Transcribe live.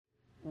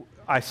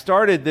I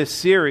started this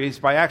series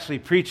by actually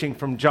preaching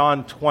from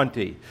John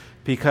 20,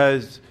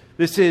 because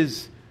this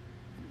is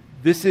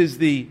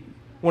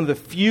one of the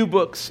few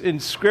books in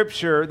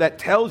Scripture that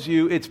tells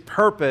you its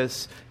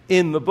purpose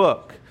in the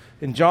book.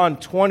 In John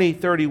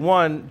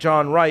 20:31,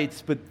 John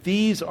writes, "But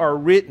these are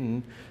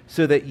written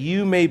so that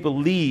you may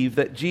believe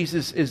that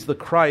Jesus is the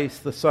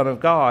Christ, the Son of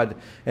God,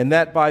 and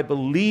that by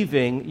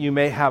believing you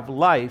may have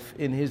life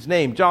in his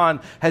name." John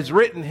has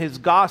written his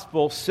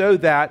gospel so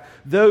that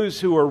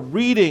those who are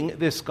reading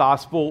this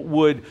gospel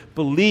would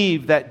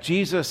believe that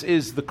Jesus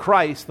is the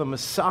Christ, the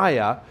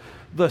Messiah,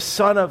 the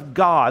Son of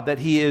God, that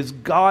he is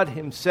God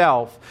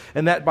himself,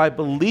 and that by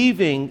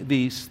believing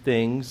these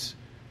things,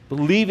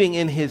 believing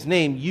in his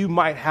name, you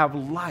might have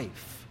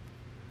life.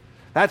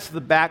 That's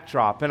the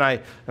backdrop, and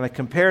I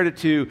compared it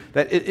to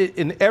that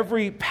in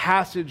every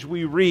passage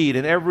we read,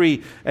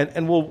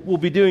 and we'll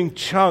be doing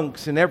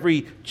chunks in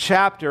every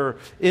chapter.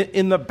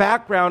 In the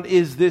background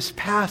is this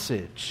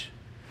passage.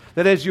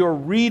 That as you're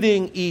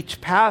reading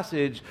each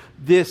passage,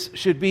 this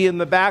should be in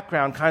the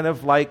background, kind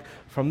of like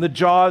from the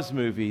Jaws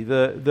movie,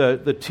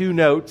 the two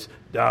notes,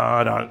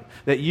 da, da,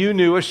 that you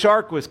knew a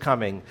shark was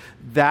coming.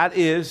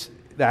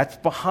 That's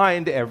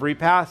behind every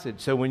passage.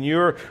 So when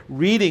you're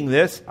reading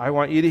this, I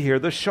want you to hear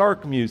the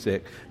shark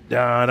music,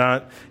 da,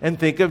 da, and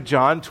think of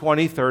John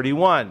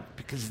 20:31,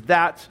 because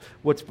that's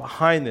what's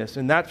behind this,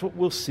 and that's what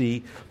we'll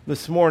see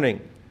this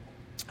morning.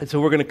 And so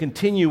we're going to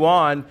continue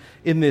on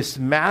in this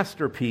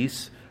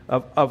masterpiece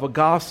of a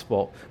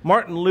gospel.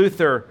 Martin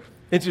Luther,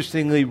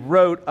 interestingly,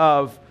 wrote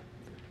of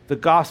the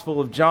Gospel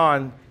of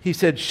John. He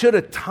said, "Should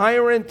a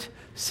tyrant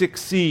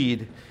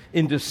succeed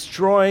in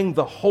destroying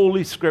the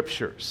Holy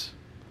Scriptures,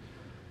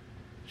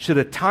 should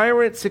a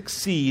tyrant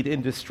succeed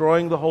in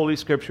destroying the Holy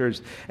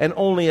Scriptures, and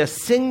only a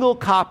single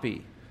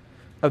copy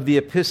of the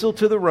Epistle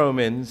to the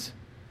Romans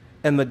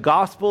and the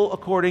Gospel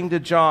according to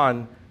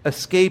John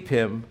escape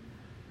him,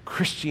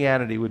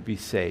 Christianity would be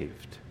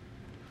saved."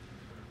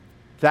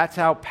 That's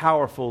how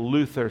powerful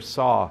Luther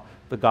saw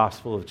the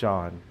Gospel of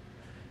John.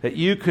 That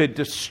you could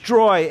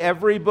destroy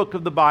every book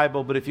of the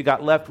Bible, but if you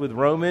got left with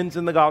Romans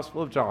and the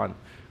Gospel of John,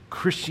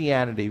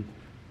 Christianity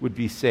would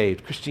be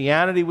saved.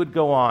 Christianity would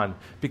go on,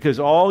 because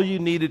all you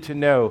needed to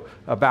know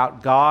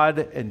about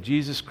God and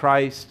Jesus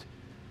Christ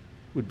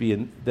would be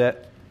in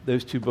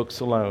those two books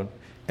alone.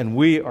 And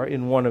we are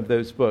in one of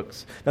those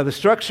books. Now, the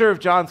structure of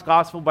John's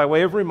Gospel, by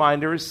way of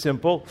reminder, is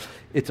simple.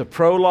 It's a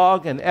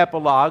prologue and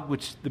epilogue,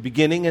 which the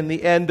beginning and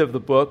the end of the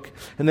book.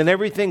 And then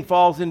everything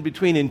falls in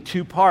between in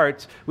two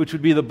parts, which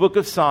would be the book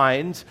of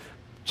signs,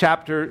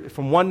 chapter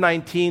from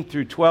 119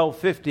 through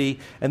 1250,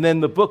 and then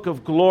the book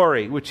of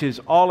glory, which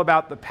is all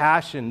about the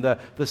passion,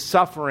 the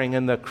suffering,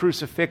 and the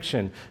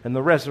crucifixion, and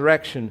the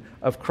resurrection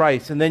of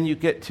Christ. And then you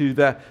get to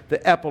the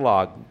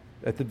epilogue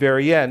at the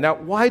very end. Now,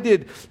 why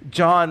did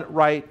John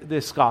write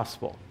this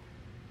gospel?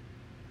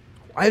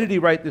 Why did he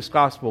write this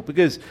gospel?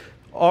 Because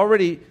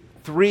already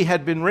 3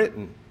 had been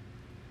written.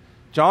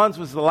 John's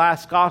was the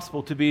last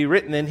gospel to be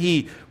written, and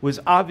he was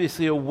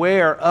obviously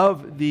aware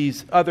of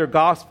these other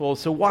gospels.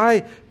 So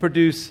why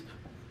produce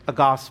a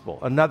gospel,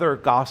 another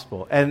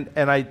gospel? And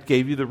I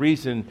gave you the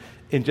reason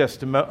in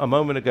just a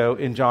moment ago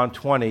in John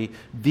 20.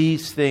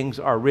 These things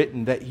are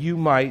written that you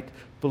might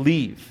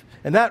believe.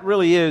 And that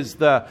really is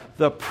the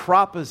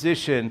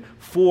proposition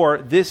for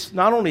this,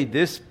 not only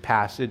this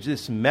passage,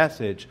 this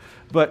message,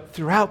 but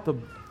throughout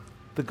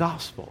the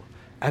gospel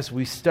as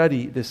we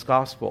study this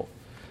gospel.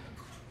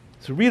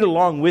 So read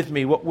along with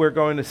me what we're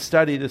going to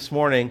study this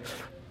morning.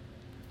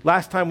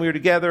 Last time we were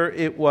together,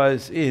 it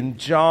was in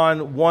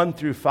John 1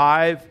 through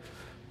 5.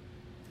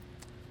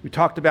 We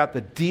talked about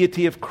the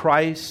deity of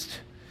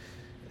Christ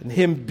and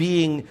him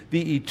being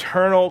the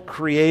eternal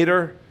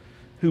creator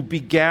who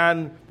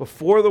began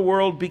before the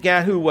world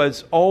began, who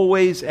was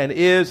always and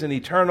is and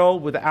eternal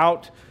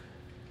without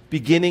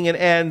beginning and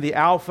end, the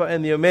Alpha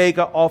and the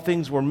Omega. All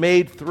things were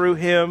made through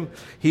him.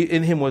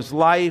 In him was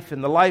life,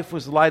 and the life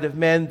was the light of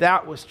men.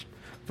 That was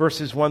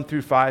verses 1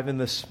 through 5. And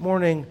this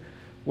morning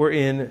we're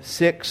in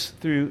 6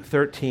 through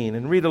 13.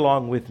 And read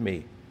along with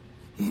me.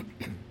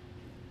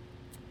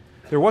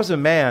 There was a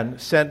man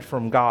sent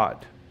from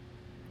God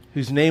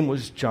whose name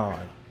was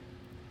John.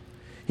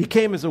 He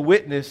came as a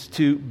witness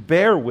to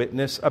bear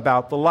witness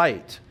about the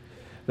light,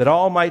 that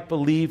all might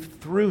believe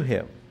through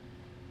him.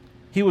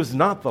 He was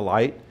not the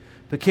light,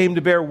 but came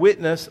to bear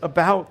witness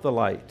about the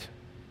light.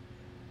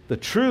 The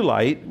true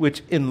light,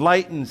 which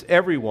enlightens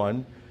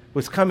everyone,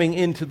 was coming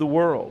into the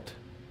world.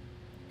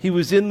 He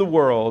was in the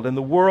world, and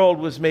the world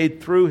was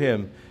made through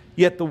him,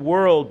 yet the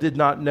world did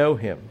not know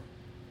him.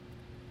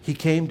 He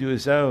came to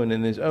his own,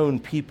 and his own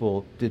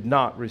people did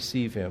not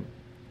receive him.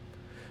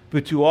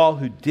 But to all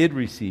who did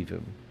receive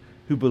him,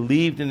 who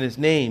believed in his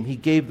name, he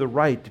gave the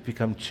right to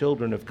become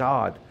children of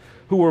God,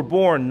 who were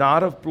born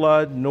not of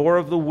blood, nor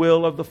of the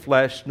will of the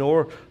flesh,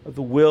 nor of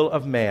the will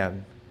of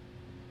man,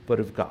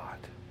 but of God.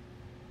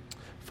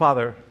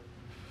 Father,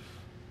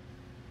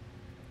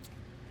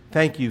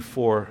 thank you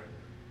for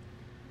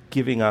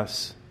giving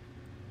us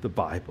the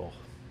Bible.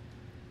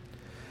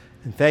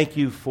 And thank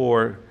you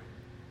for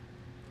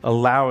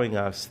allowing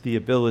us the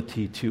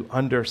ability to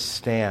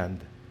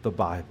understand the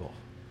Bible.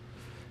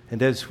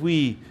 And as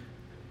we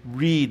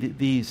read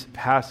these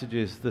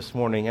passages this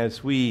morning,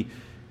 as we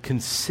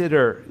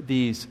consider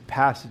these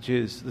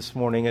passages this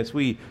morning, as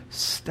we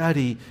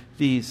study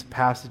these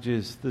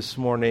passages this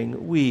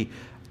morning, we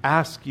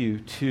ask you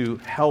to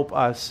help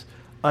us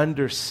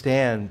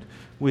understand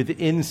with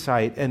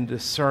insight and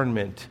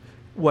discernment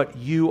what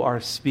you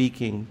are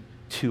speaking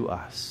to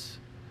us.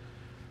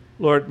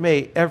 Lord,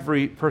 may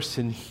every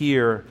person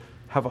here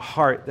have a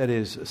heart that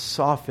is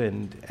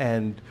softened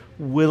and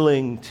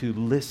willing to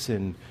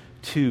listen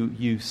to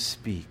you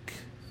speak.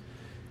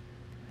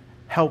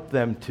 Help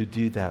them to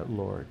do that,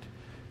 Lord.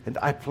 And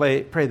I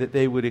pray that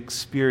they would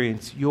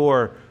experience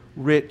your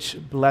rich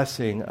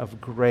blessing of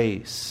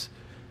grace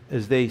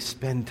as they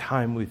spend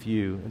time with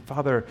you. And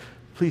Father,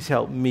 please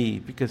help me,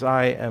 because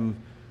I am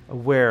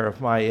aware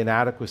of my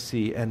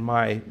inadequacy and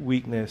my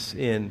weakness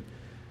in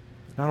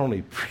not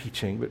only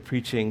preaching, but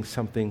preaching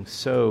something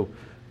so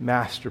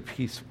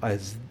masterpiece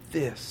as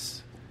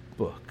this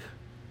book.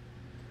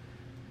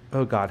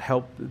 Oh God,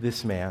 help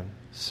this man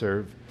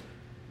serve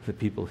the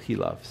people he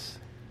loves.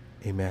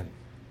 Amen.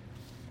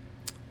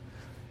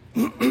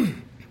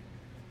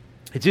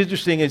 It's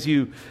interesting as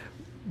you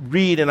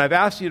read, and I've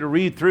asked you to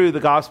read through the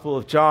Gospel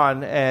of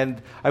John,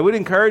 and I would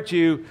encourage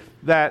you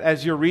that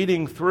as you're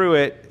reading through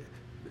it,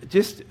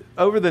 just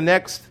over the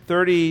next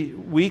 30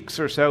 weeks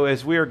or so,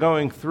 as we are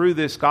going through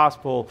this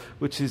Gospel,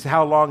 which is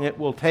how long it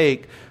will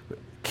take,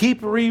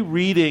 keep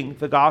rereading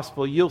the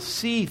Gospel. You'll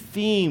see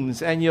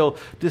themes, and you'll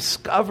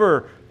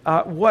discover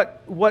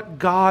what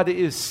God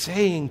is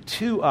saying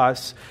to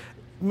us.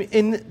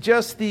 In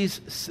just these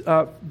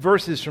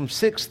verses from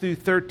 6 through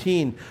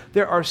 13,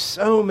 there are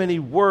so many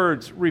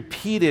words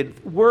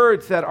repeated,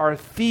 words that are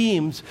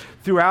themes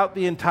throughout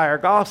the entire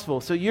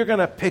gospel. So you're going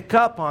to pick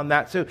up on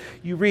that. So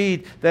you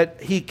read that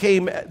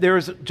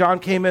John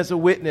came as a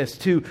witness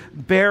to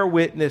bear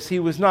witness. He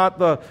was not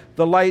the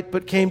light,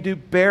 but came to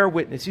bear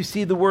witness. You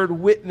see the word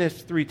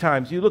witness 3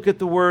 times. You look at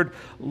the word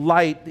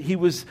light. He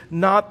was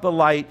not the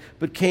light,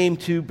 but came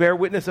to bear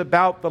witness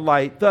about the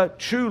light, the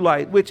true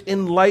light, which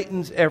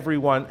enlightens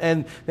everyone.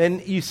 And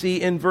then you see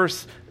in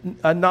verse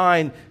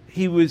 9,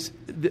 he was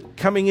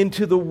coming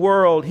into the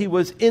world. He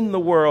was in the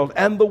world,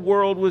 and the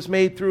world was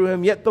made through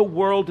him, yet the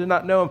world did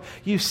not know him.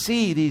 You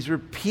see these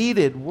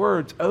repeated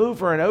words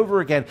over and over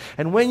again.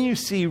 And when you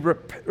see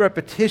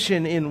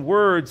repetition in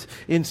words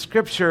in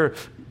Scripture,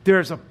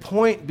 there's a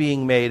point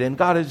being made, and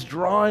God is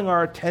drawing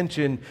our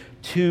attention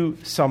to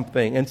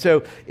something. And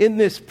so in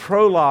this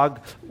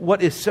prologue,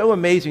 what is so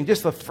amazing,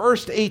 just the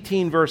first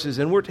 18 verses,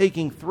 and we're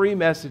taking 3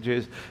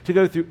 messages to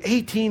go through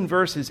 18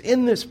 verses.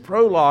 In this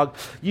prologue,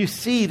 you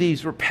see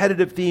these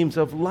repetitive themes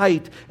of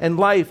light and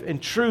life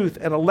and truth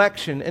and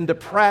election and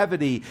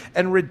depravity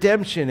and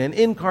redemption and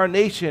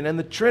incarnation and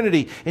the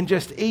Trinity. In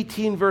just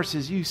 18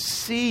 verses, you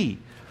see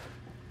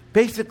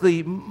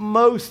basically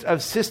most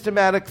of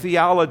systematic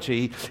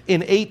theology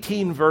in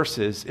 18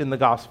 verses in the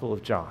Gospel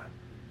of John.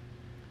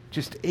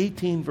 Just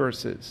 18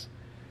 verses.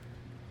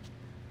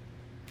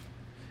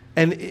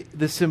 And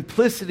the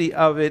simplicity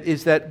of it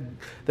is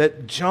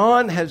that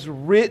John has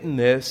written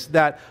this,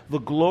 that the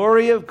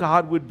glory of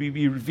God would be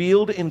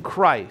revealed in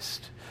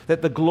Christ.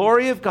 That the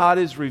glory of God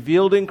is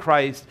revealed in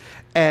Christ,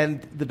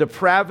 and the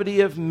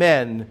depravity of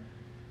men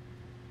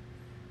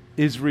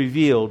is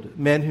revealed,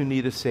 men who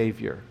need a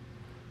Savior.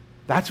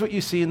 That's what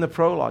you see in the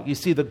prologue. You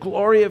see the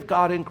glory of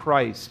God in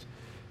Christ,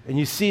 and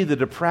you see the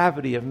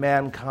depravity of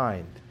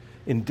mankind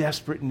in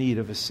desperate need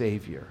of a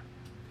Savior.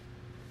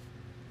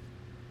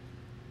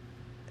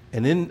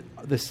 And in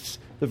the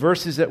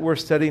verses that we're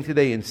studying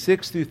today, in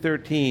 6 through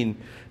 13,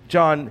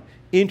 John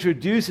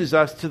introduces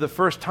us to the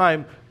first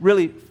time,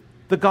 really,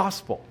 the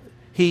gospel.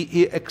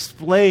 He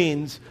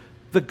explains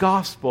the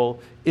gospel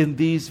in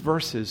these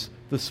verses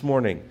this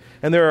morning.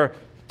 And there are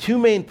 2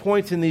 main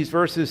points in these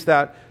verses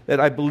that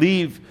I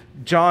believe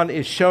John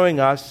is showing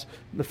us.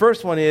 The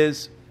first one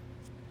is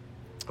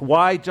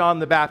why John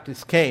the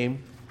Baptist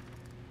came.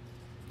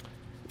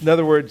 In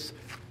other words,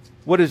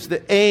 what is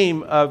the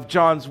aim of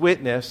John's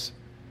witness?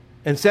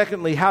 And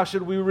secondly, how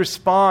should we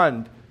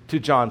respond to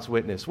John's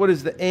witness? What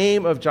is the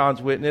aim of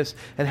John's witness,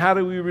 and how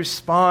do we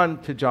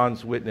respond to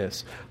John's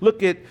witness?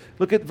 Look at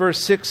verse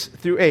 6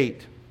 through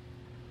 8.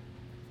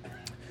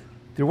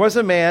 There was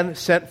a man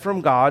sent from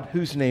God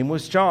whose name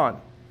was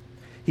John.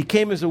 He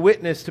came as a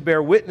witness to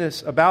bear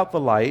witness about the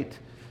light,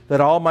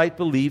 that all might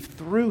believe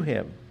through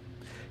him.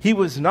 He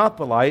was not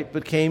the light,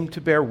 but came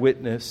to bear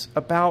witness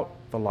about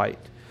the light.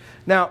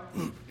 Now,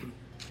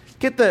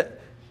 get the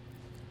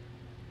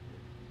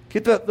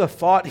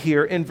thought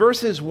here. In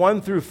verses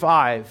 1 through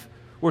 5,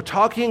 we're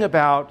talking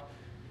about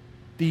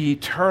the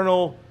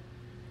eternal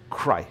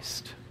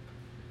Christ.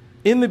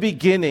 In the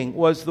beginning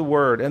was the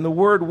Word, and the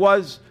Word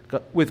was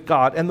with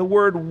God, and the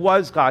Word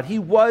was God. He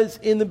was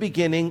in the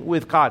beginning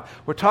with God.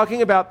 We're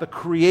talking about the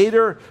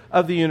creator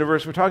of the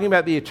universe. We're talking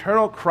about the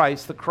eternal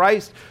Christ, the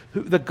Christ,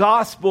 the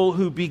gospel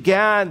who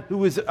began, who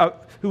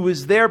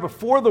was there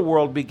before the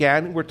world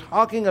began. We're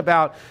talking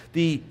about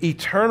the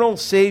eternal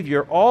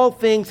Savior, all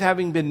things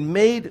having been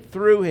made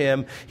through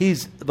him.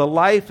 He's the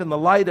life and the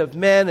light of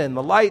men, and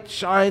the light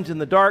shines in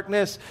the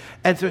darkness.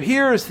 And so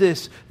here's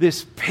this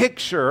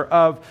picture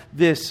of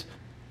this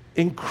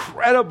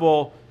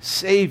incredible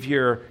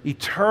Savior,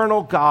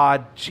 eternal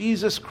God,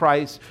 Jesus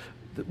Christ.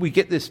 We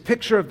get this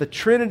picture of the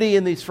Trinity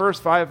in these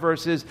first 5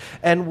 verses,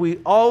 and we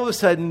all of a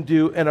sudden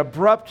do an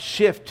abrupt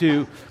shift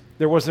to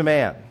there was a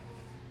man.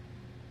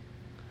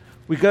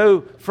 We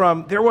go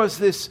from there was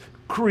this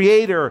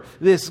creator,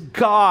 this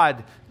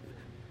God,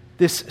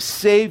 this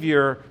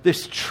Savior,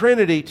 this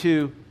Trinity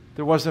to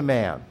there was a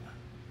man.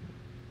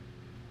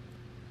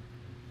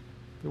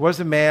 There was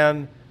a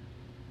man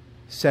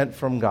sent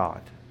from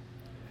God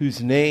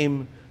whose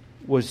name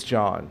was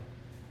John.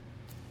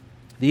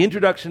 The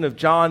introduction of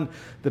John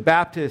the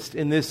Baptist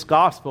in this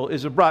gospel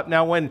is abrupt.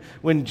 Now,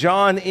 when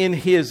John in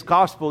his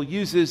gospel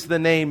uses the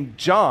name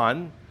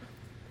John,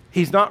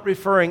 he's not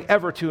referring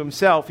ever to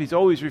himself. He's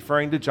always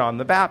referring to John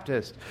the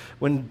Baptist.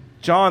 When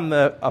John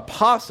the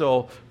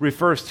apostle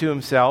refers to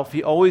himself,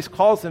 he always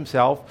calls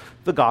himself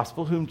the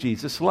gospel whom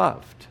Jesus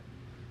loved.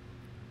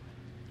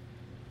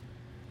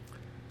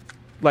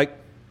 Like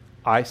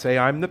I say,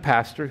 I'm the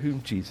pastor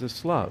whom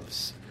Jesus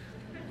loves.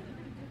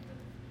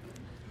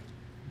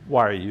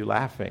 Why are you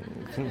laughing?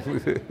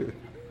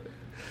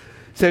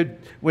 So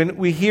when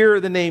we hear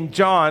the name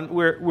John,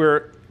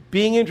 we're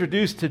being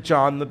introduced to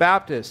John the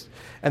Baptist.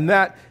 And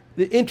that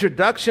the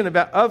introduction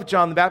of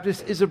John the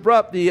Baptist is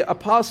abrupt. The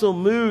apostle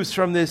moves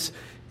from this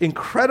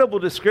incredible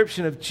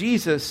description of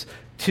Jesus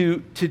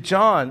to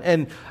John.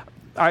 And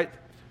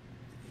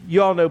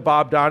you all know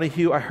Bob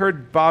Donahue. I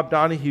heard Bob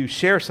Donahue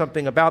share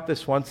something about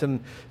this once,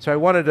 and so I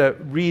wanted to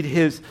read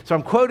his. So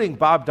I'm quoting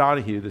Bob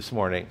Donahue this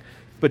morning.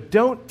 But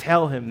don't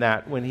tell him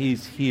that when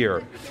he's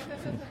here.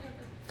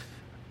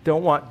 I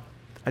don't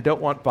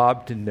want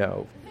Bob to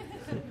know.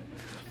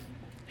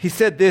 He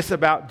said this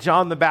about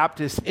John the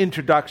Baptist's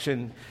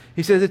introduction.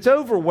 He says, it's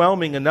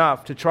overwhelming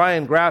enough to try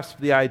and grasp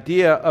the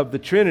idea of the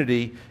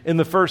Trinity in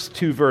the first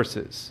 2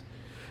 verses.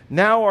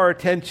 Now our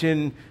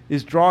attention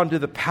is drawn to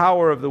the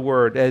power of the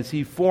Word as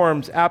he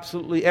forms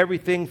absolutely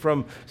everything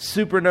from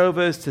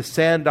supernovas to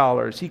sand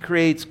dollars. He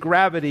creates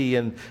gravity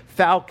and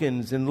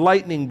falcons and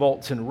lightning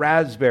bolts and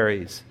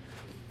raspberries.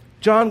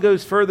 John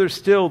goes further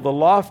still. The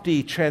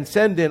lofty,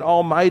 transcendent,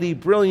 almighty,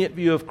 brilliant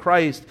view of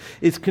Christ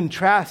is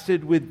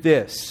contrasted with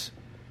this.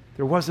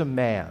 There was a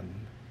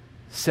man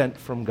sent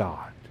from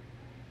God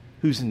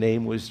whose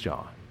name was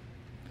John.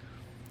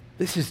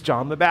 This is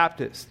John the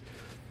Baptist.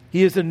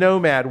 He is a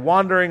nomad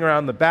wandering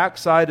around the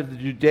backside of the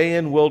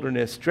Judean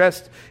wilderness,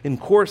 dressed in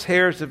coarse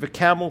hairs of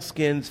camel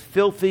skins,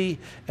 filthy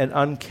and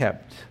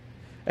unkempt.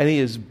 And he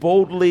is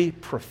boldly,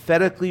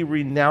 prophetically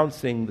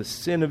renouncing the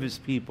sin of his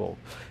people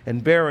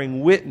and bearing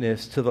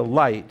witness to the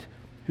light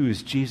who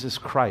is Jesus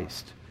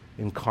Christ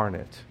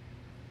incarnate.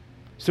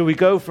 So we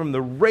go from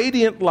the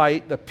radiant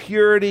light, the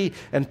purity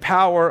and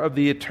power of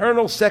the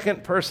eternal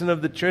second person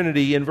of the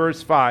Trinity in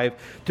verse 5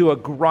 to a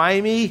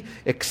grimy,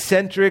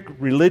 eccentric,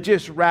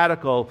 religious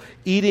radical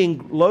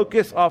eating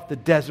locusts off the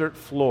desert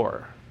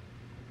floor.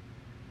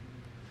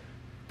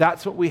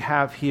 That's what we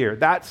have here.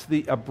 That's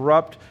the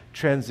abrupt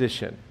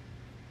transition.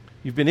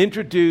 You've been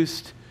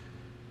introduced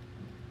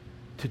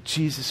to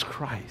Jesus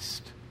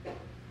Christ.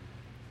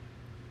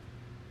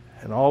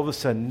 And all of a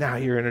sudden, now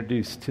you're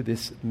introduced to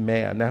this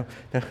man.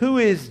 Now, who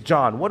is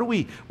John? What do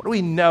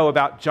we know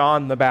about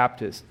John the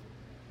Baptist?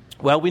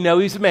 Well, we know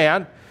he's a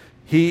man.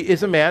 He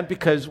is a man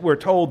because we're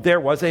told there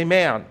was a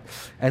man.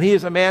 And he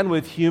is a man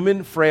with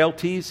human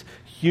frailties,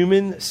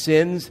 human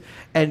sins.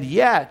 And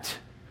yet,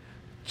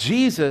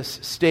 Jesus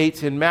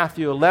states in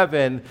Matthew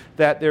 11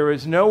 that there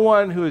is no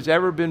one who has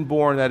ever been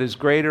born that is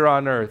greater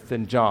on earth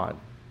than John.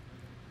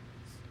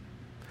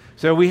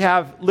 So we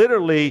have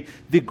literally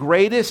the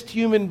greatest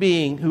human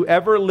being who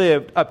ever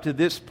lived up to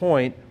this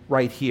point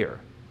right here.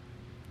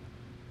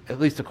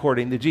 At least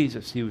according to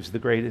Jesus, he was the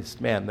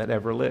greatest man that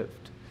ever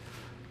lived.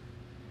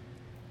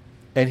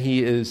 And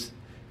he is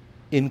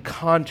in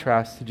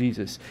contrast to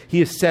Jesus.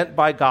 He is sent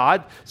by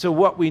God. So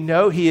what we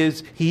know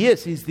he's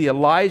the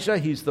Elijah,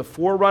 he's the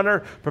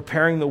forerunner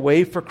preparing the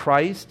way for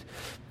Christ.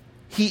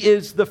 He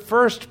is the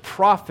first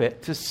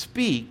prophet to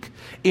speak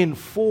in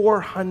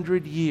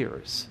 400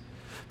 years.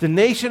 The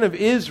nation of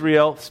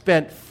Israel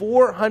spent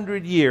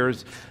 400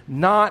 years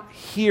not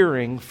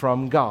hearing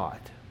from God.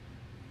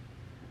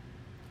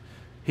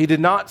 He did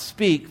not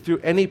speak through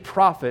any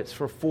prophets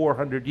for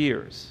 400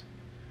 years.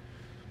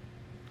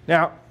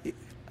 Now,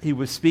 he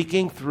was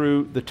speaking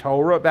through the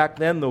Torah back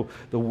then,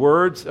 the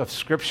words of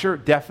Scripture,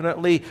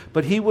 definitely,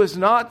 but he was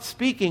not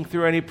speaking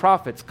through any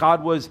prophets.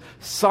 God was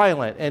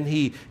silent, and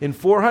he, in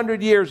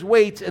 400 years,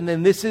 waits, and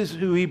then this is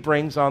who he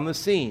brings on the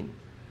scene.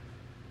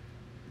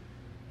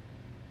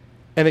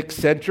 An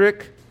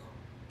eccentric,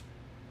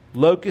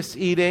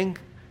 locust-eating,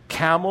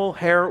 camel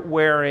hair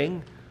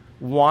wearing,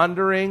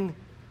 wandering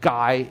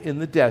guy in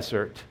the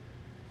desert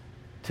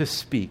to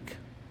speak.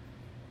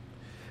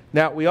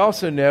 Now, we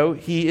also know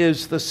he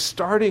is the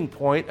starting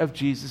point of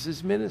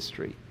Jesus'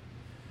 ministry.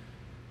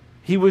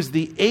 He was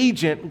the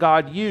agent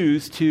God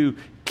used to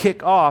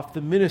kick off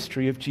the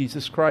ministry of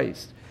Jesus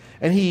Christ.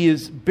 And he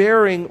is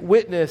bearing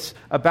witness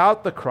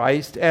about the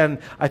Christ. And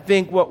I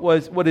think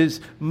what is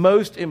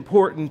most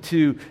important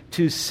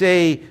to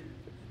say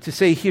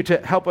here to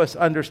help us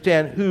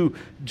understand who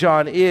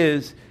John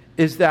is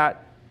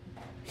that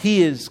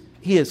he is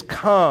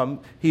come,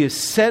 he is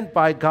sent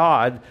by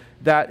God,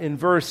 that in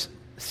verse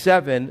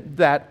 7,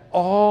 that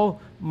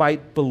all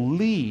might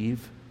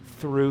believe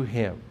through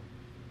him.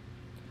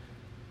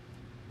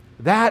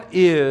 That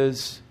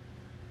is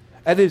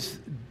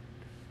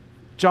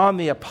John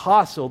the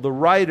Apostle, the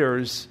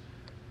writer's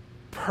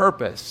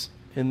purpose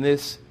in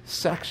this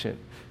section,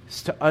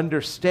 is to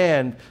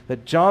understand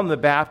that John the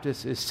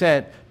Baptist is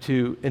sent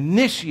to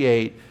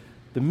initiate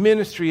the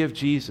ministry of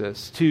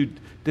Jesus, to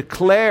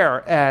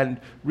declare and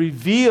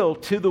reveal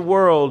to the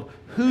world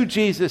who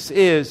Jesus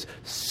is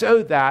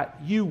so that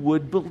you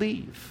would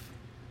believe.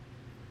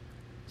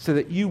 So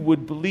that you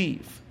would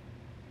believe.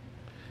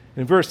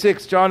 In verse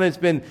 6, John has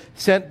been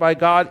sent by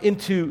God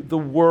into the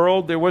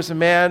world. There was a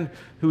man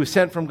who was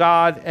sent from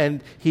God,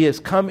 and he has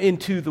come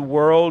into the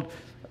world.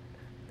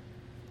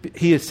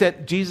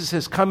 Jesus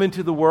has come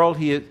into the world.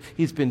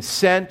 He's been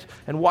sent.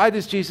 And why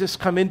does Jesus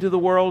come into the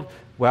world?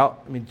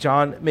 Well,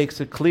 John makes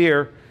it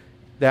clear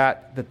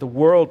that the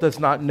world does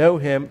not know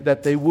him,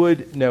 that they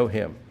would know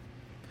him.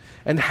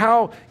 And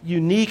how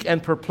unique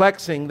and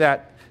perplexing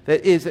that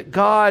is that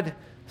God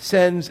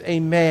sends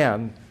a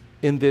man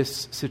in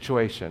this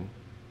situation.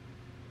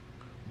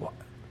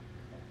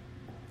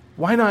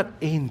 Why not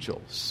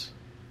angels?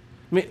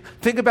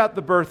 Think about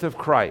the birth of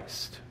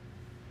Christ.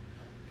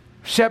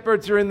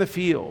 Shepherds are in the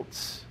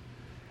fields.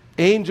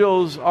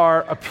 Angels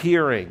are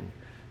appearing,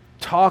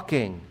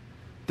 talking,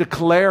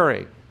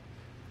 declaring.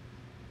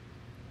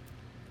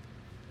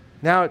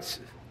 Now it's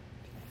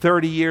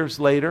 30 years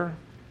later,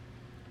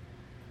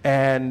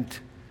 and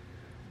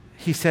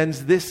he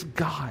sends this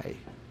guy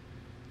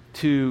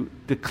to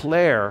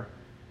declare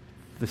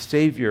the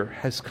Savior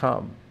has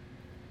come.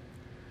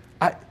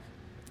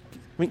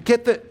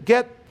 Get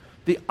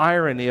the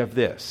irony of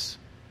this.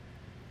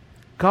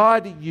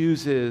 God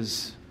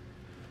uses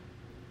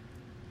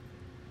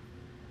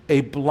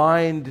a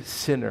blind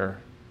sinner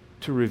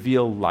to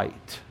reveal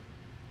light.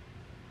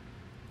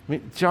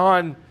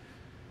 John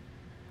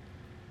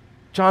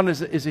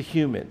is a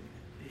human.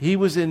 He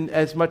was in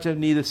as much of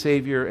need of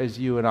Savior as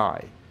you and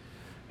I.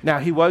 Now,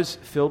 he was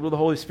filled with the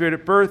Holy Spirit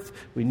at birth.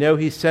 We know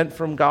he's sent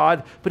from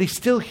God, but he's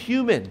still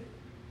human.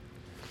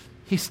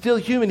 He's still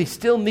human. He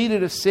still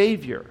needed a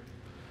Savior.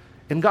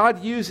 And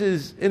God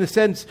uses, in a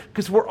sense,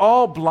 because we're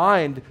all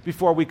blind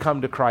before we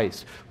come to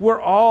Christ. We're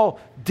all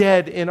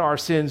dead in our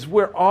sins.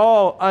 We're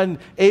all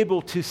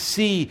unable to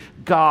see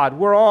God.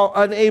 We're all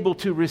unable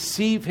to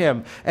receive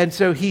him. And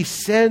so he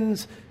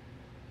sends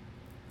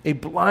a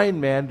blind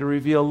man to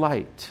reveal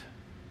light.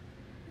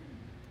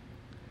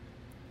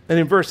 And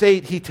in verse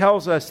 8, he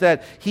tells us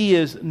that he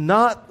is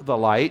not the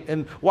light.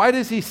 And why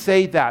does he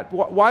say that?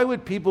 Why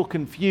would people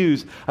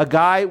confuse a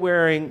guy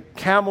wearing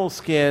camel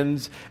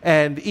skins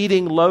and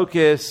eating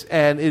locusts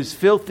and is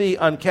filthy,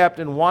 unkept,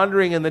 and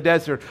wandering in the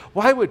desert?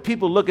 Why would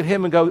people look at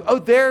him and go, oh,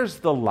 there's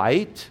the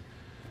light?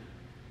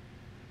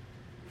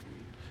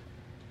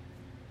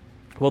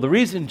 Well, the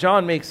reason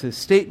John makes his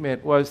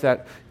statement was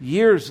that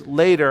years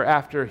later,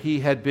 after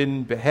he had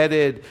been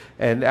beheaded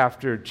and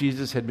after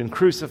Jesus had been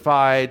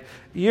crucified,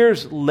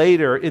 years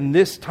later in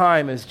this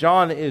time, as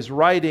John is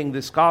writing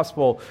this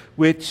gospel,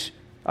 which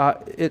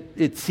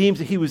it seems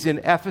that he was in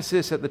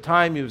Ephesus at the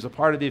time. He was a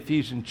part of the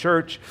Ephesian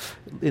church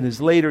in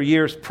his later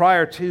years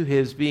prior to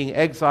his being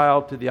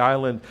exiled to the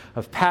island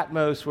of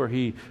Patmos, where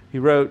he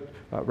wrote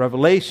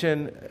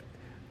Revelation.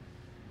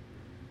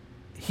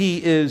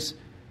 He is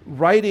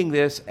writing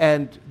this,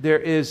 and there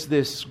is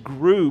this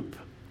group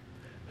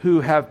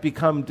who have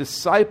become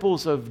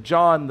disciples of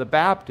John the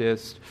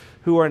Baptist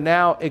who are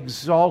now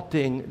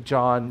exalting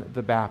John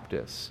the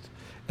Baptist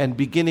and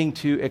beginning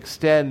to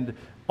extend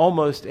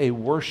almost a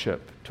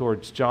worship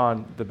towards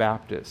John the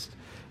Baptist.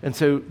 And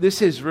so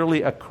this is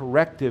really a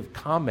corrective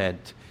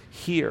comment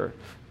here.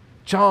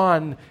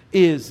 John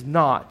is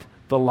not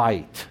the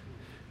light.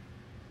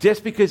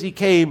 Just because he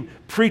came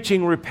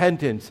preaching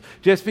repentance,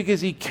 just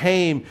because he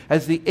came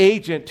as the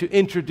agent to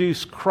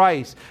introduce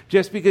Christ,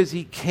 just because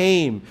he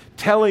came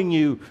telling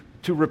you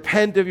to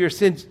repent of your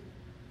sins,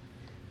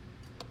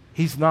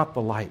 he's not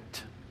the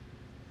light.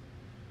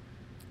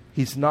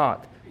 He's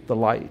not the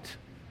light.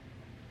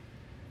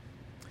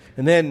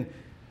 And then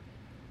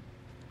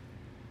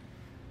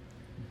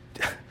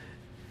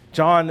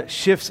John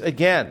shifts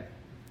again.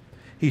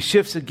 He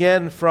shifts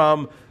again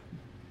from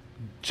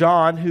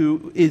John,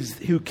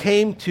 who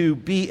came to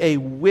be a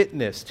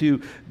witness,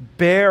 to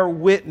bear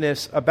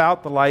witness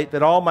about the light,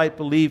 that all might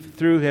believe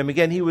through him.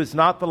 Again, he was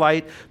not the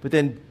light, but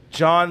then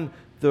John,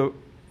 the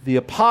the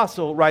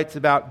apostle writes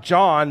about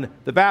John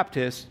the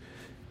Baptist,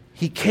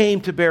 he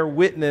came to bear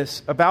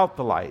witness about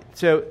the light.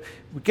 So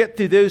we get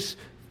through those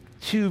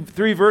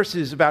 2-3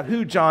 verses about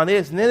who John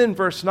is. And then in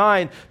verse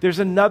 9, there's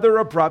another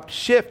abrupt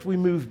shift. We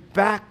move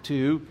back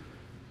to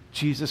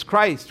Jesus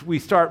Christ. We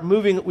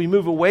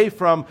move away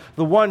from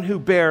the one who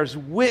bears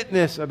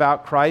witness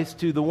about Christ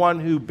to the one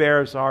who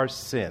bears our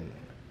sin.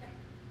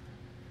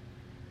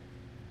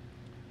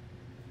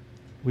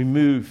 We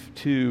move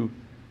to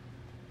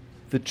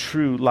the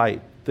true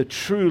light. The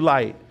true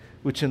light,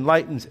 which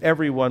enlightens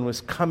everyone,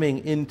 was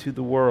coming into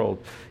the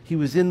world. He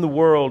was in the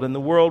world, and the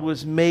world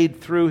was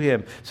made through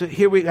him. So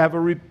here we have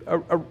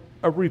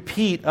a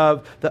repeat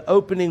of the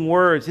opening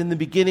words. In the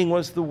beginning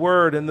was the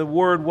Word, and the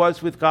Word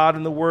was with God,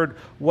 and the Word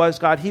was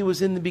God. He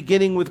was in the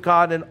beginning with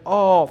God, and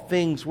all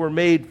things were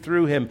made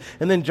through him.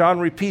 And then John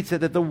repeats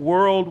it, that the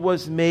world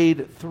was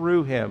made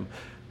through him.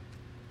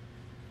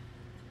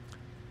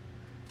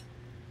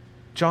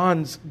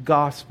 John's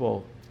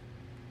gospel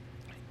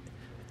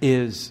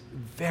is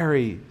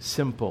very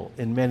simple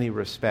in many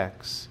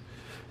respects.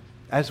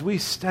 As we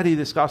study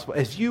this gospel,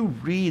 as you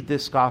read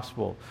this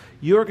gospel,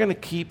 you're going to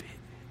keep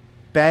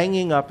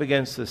banging up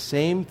against the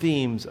same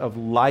themes of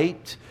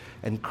light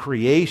and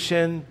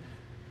creation,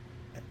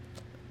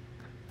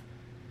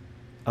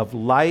 of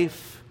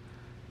life,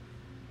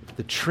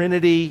 the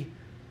Trinity,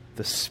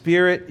 the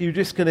Spirit. You're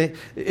just going to,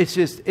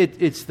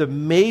 it's the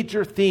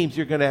major themes.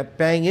 You're going to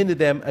bang into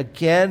them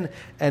again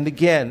and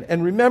again.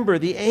 And remember,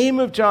 the aim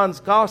of John's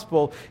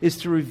gospel is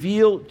to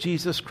reveal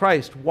Jesus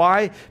Christ.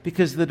 Why?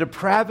 Because the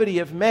depravity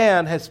of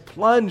man has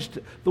plunged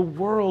the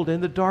world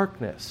into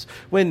darkness.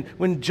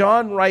 When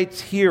John writes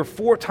here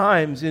 4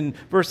 times in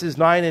verses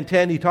 9 and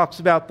 10, he talks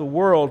about the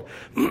world.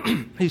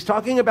 He's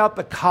talking about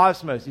the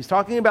cosmos. He's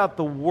talking about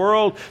the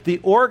world, the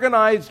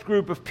organized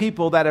group of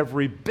people that have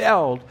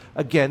rebelled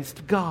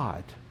against God.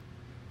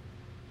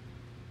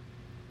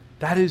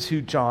 That is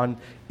who John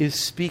is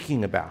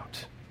speaking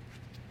about.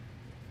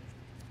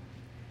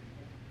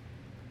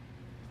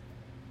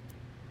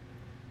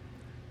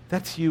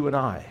 That's you and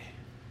I.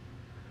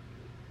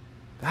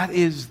 That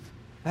is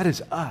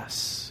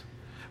us.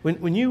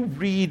 When you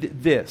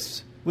read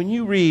this, when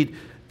you read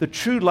the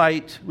true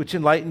light which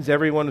enlightens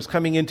everyone is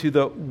coming into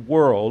the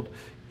world,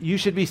 you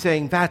should be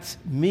saying, that's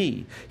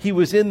me. He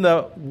was in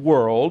the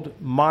world,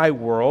 my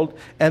world,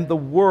 and the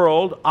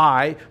world,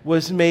 I,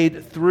 was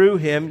made through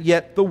him,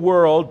 yet the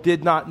world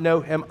did not know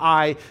him.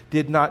 I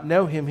did not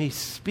know him. He's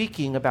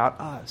speaking about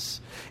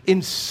us.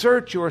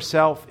 Insert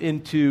yourself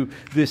into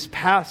this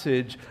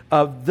passage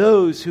of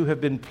those who have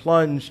been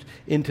plunged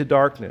into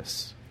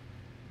darkness.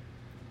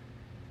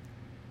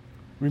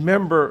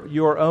 Remember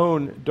your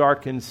own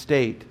darkened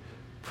state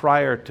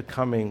prior to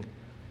coming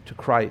to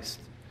Christ.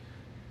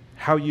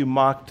 How you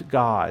mocked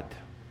God.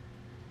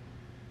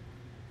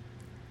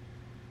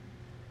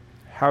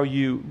 How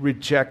you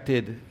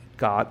rejected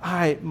God.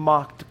 I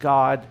mocked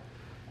God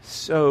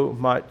so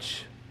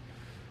much.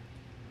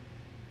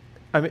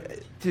 I mean,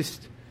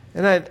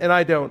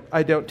 I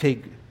don't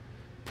take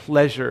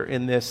pleasure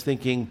in this,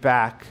 thinking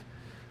back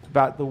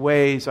about the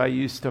ways I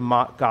used to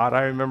mock God.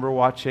 I remember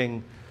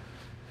watching,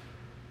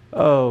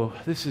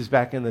 this is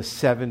back in the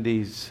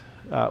 70s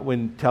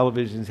when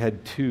televisions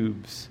had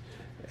tubes.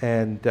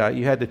 And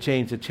you had to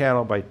change the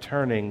channel by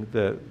turning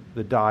the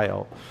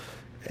dial.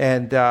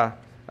 And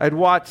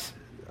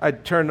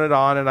I'd turn it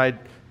on, and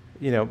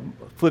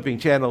flipping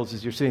channels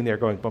as you're sitting there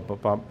going bump,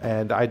 bump, bump.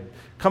 And I'd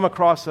come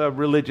across a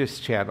religious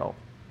channel.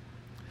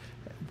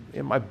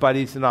 And my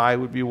buddies and I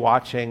would be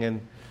watching,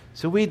 and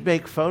so we'd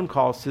make phone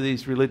calls to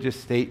these religious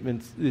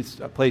statements, these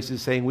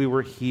places saying we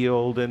were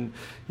healed and,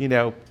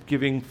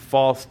 giving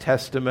false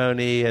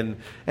testimony and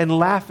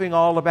laughing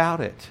all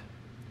about it.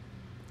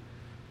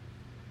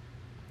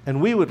 And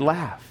we would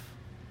laugh,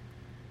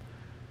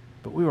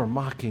 but we were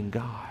mocking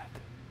God.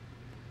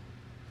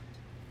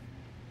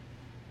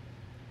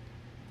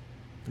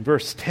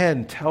 Verse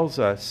 10 tells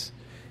us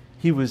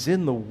he was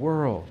in the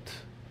world,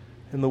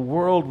 and the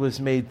world was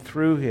made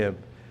through him.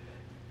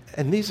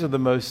 And these are the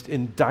most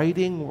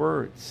indicting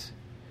words.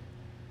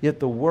 Yet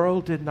the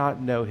world did not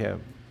know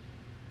him.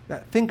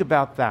 Now, think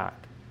about that.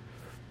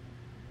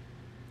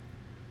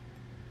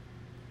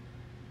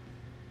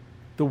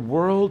 The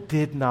world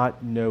did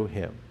not know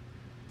him.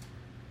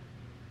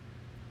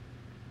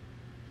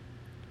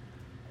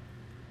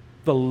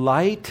 The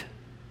light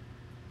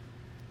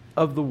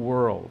of the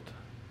world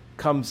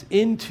comes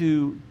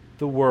into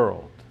the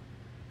world,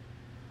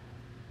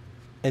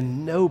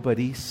 and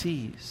nobody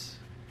sees.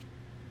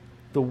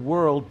 The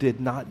world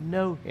did not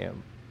know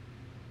him.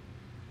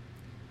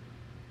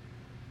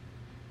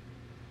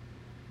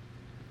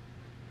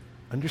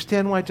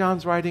 Understand why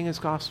John's writing his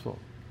gospel,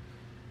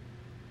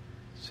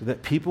 so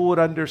that people would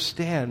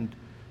understand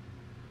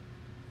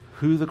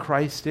who the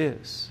Christ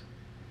is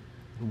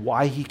and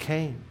why he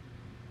came.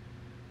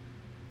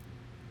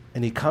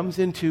 And he comes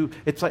into,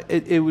 it's like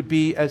it would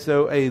be as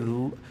though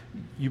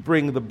you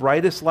bring the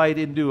brightest light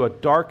into a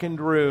darkened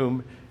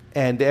room,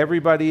 and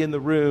everybody in the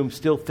room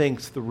still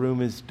thinks the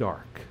room is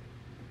dark.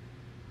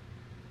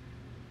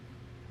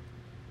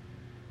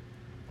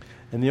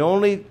 And the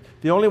only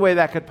way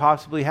that could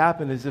possibly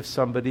happen is if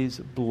somebody's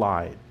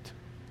blind.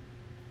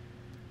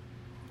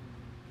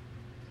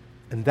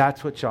 And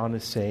that's what John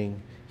is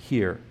saying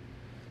here.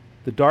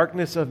 The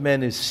darkness of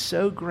men is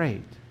so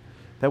great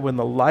that when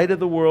the light of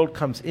the world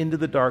comes into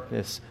the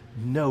darkness,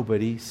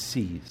 nobody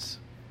sees.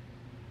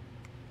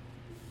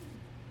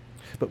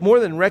 But more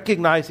than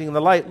recognizing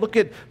the light, look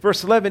at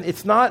verse 11.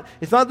 It's not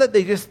that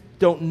they just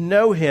don't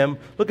know him.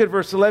 Look at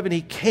verse 11.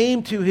 He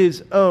came to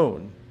his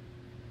own,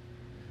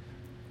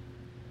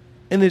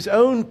 and his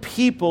own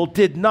people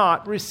did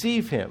not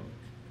receive him.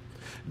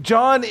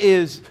 John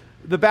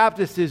the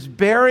Baptist is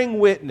bearing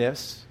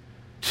witness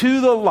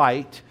to the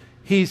light.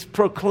 He's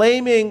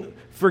proclaiming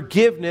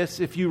forgiveness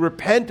if you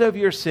repent of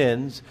your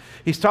sins.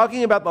 He's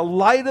talking about the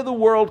light of the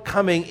world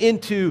coming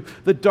into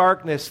the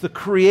darkness, the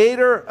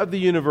creator of the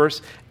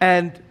universe,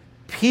 and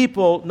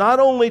people, not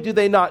only do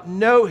they not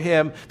know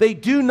him, they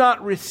do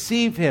not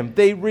receive him.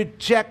 They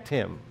reject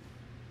him.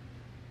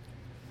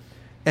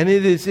 And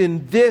it is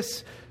in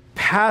this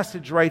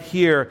passage right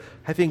here,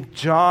 I think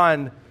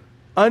John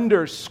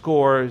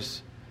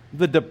underscores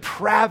the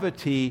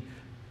depravity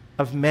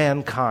of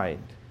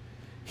mankind.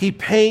 He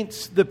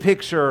paints the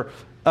picture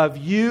of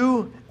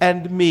you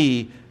and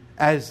me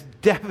as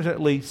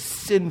definitely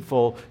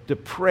sinful,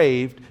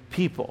 depraved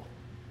people.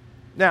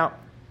 Now,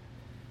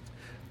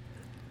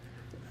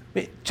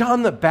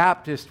 John the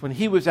Baptist, when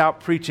he was out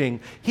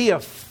preaching, he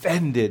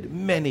offended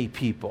many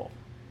people.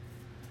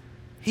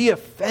 He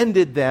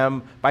offended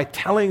them by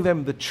telling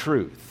them the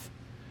truth,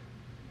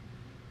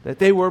 that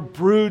they were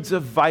broods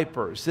of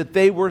vipers, that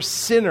they were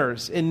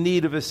sinners in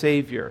need of a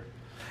Savior.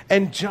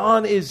 And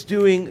John is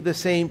doing the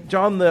same.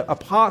 John the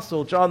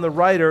apostle, John the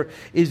writer,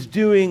 is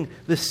doing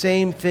the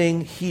same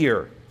thing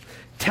here.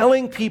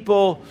 Telling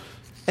people,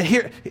 and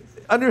here,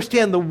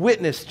 understand the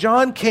witness.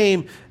 John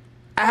came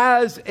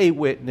as a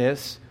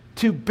witness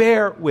to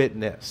bear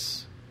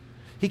witness.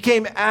 He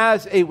came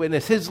as a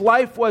witness. His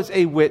life was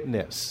a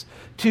witness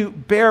to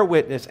bear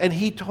witness. And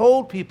he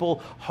told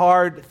people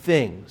hard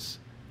things.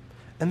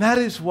 And that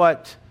is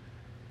what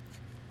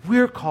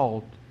we're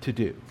called to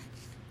do.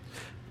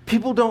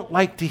 People don't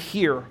like to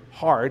hear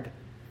hard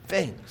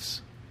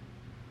things.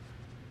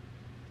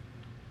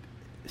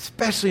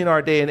 Especially in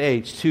our day and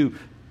age, to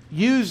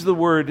use the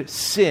word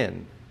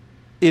sin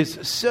is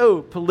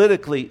so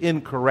politically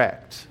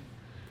incorrect.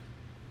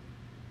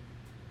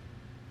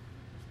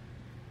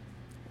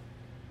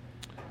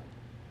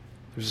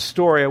 There's a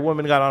story, a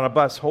woman got on a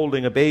bus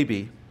holding a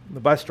baby. The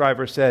bus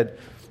driver said,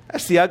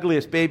 "That's the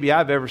ugliest baby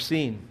I've ever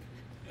seen."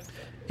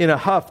 In a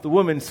huff, the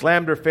woman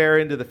slammed her fare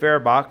into the fare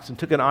box and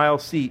took an aisle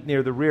seat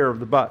near the rear of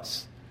the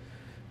bus.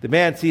 The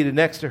man seated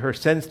next to her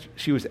sensed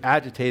she was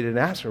agitated and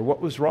asked her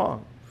what was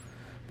wrong.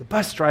 "The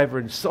bus driver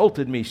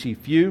insulted me," she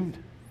fumed.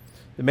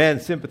 The man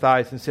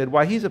sympathized and said,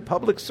 "Why, he's a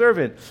public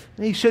servant,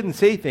 and he shouldn't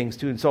say things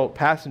to insult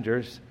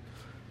passengers."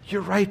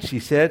 "You're right," she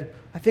said.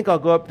 "I think I'll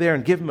go up there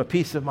and give him a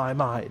piece of my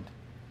mind."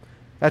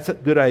 "That's a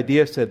good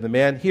idea," said the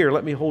man. "Here,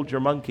 let me hold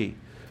your monkey."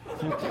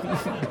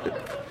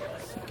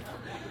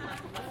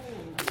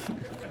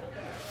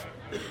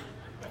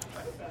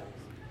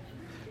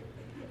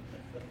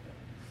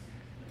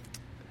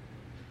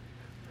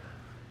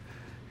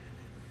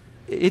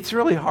 It's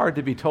really hard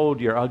to be told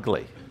you're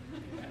ugly.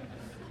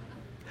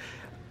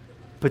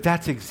 But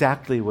that's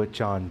exactly what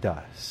John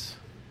does.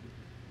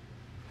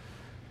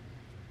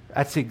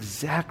 That's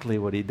exactly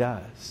what he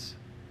does.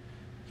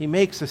 He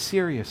makes a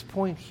serious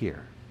point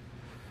here.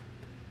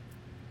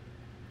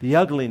 The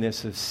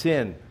ugliness of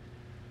sin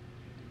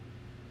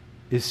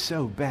is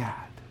so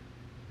bad,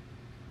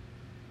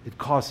 it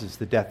causes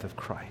the death of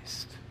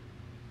Christ.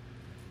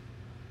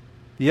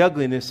 The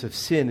ugliness of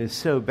sin is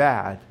so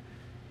bad,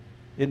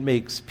 it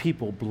makes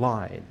people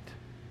blind.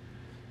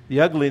 The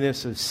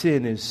ugliness of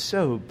sin is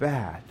so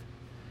bad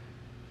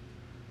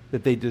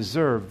that they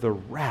deserve the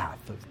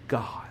wrath of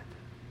God.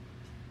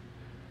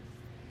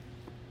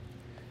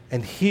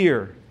 And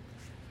here,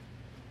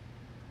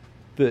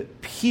 the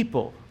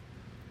people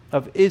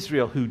of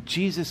Israel who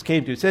Jesus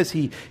came to, it says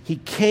he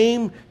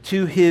came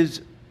to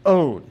his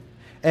own,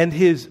 and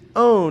his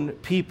own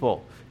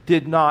people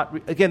did not.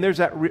 Again, there's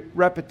that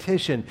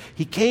repetition.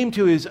 He came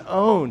to his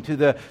own, to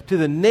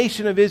the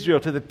nation of Israel,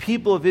 to the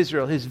people of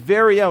Israel, his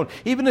very own.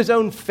 Even his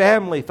own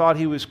family thought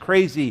he was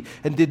crazy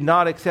and did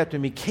not accept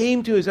him. He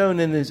came to his own,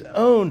 and his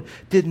own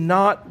did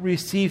not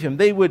receive him.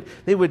 They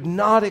would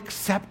not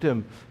accept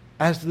him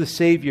as the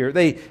Savior.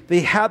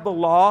 They had the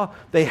law,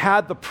 they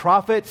had the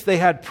prophets, they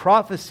had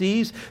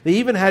prophecies, they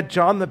even had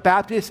John the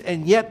Baptist,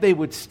 and yet they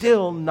would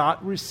still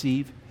not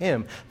receive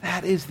him.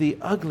 That is the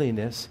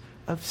ugliness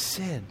of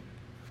sin.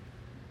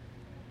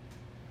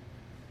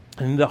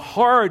 And the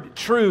hard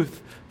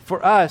truth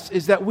for us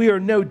is that we are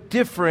no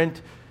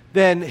different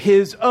than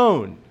his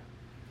own.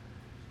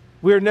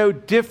 We're no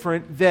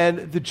different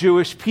than the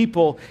Jewish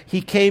people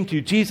he came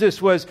to.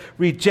 Jesus was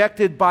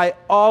rejected by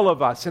all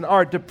of us, and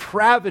our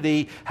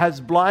depravity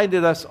has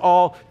blinded us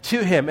all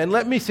to him. And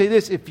let me say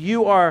this, if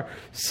you are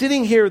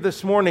sitting here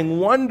this morning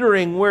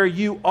wondering where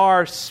you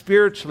are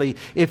spiritually,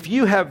 if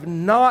you have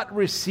not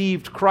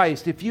received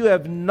Christ, if you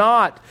have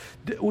not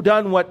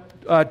done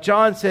what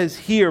John says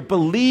here,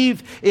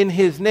 believe in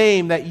his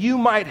name that you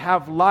might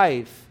have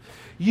life,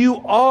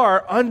 you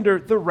are under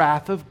the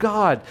wrath of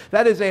God.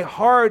 That is a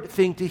hard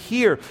thing to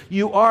hear.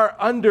 You are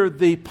under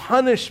the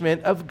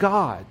punishment of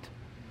God.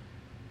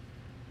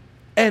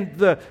 And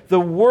the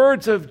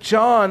words of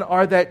John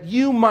are that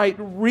you might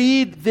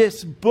read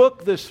this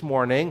book this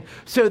morning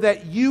so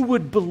that you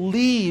would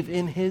believe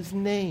in his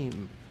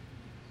name.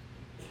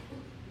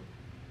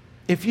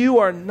 If you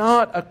are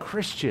not a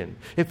Christian,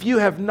 if you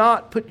have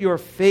not put your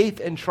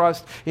faith and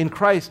trust in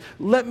Christ,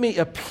 let me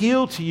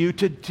appeal to you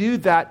to do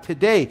that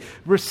today.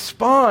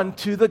 Respond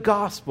to the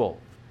gospel.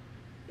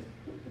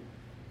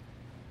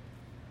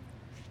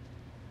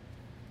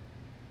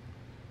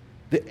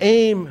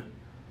 The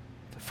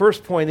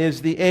first point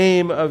is the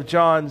aim of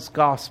John's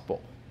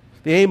gospel.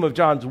 The aim of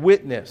John's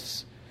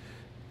witness,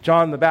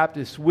 John the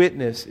Baptist's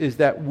witness, is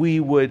that we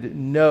would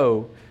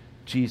know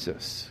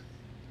Jesus.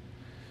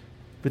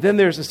 But then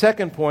there's a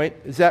second point,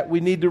 is that we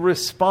need to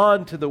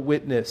respond to the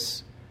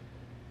witness.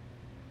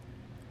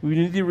 We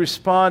need to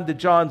respond to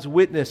John's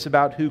witness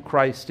about who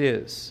Christ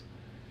is.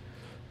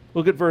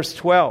 Look at verse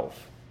 12.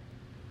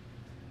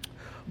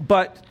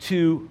 But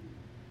to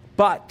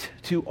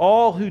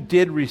all who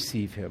did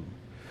receive him,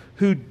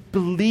 who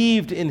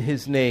believed in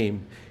his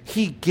name,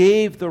 he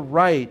gave the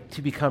right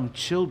to become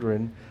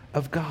children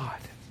of God.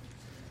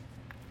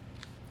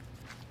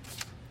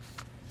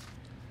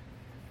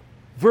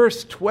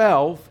 Verse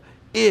 12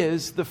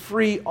 is the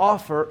free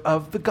offer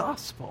of the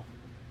gospel.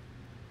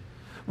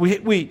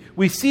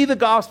 We see the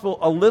gospel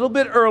a little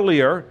bit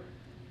earlier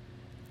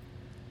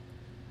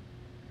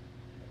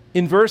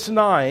in verse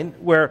 9,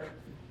 where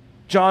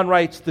John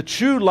writes, the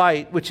true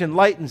light which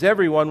enlightens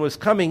everyone was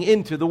coming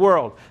into the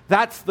world.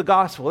 That's the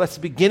gospel. That's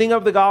the beginning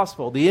of the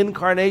gospel, the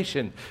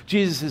incarnation.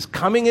 Jesus is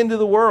coming into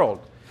the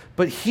world.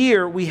 But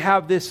here we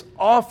have this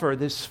offer,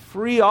 this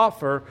free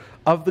offer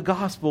of the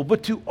gospel.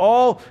 But to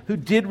all who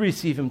did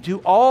receive him, to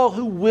all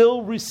who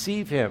will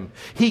receive him,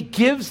 he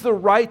gives the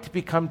right to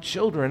become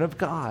children of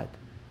God.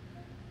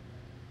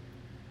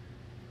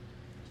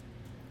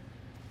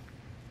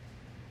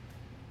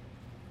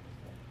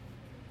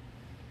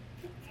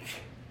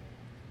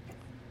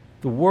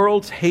 The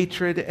world's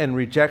hatred and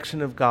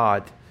rejection of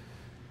God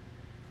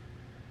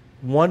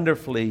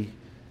wonderfully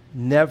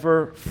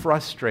never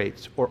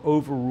frustrates or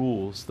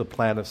overrules the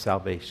plan of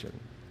salvation.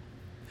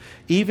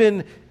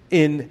 Even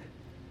in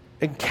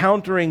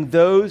encountering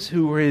those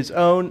who were his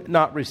own,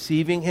 not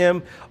receiving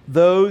him,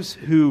 those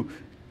who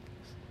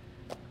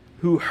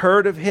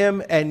heard of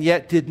him and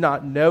yet did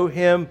not know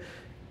him,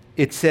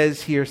 it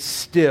says here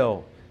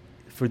still,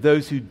 for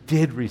those who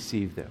did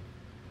receive them,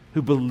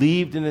 who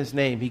believed in his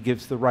name, he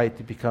gives the right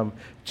to become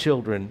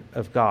children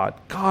of God.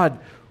 God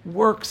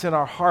works in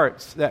our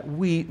hearts that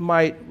we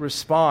might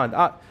respond.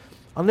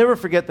 I'll never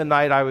forget the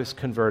night I was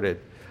converted.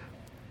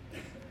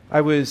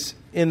 I was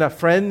in a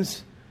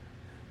friend's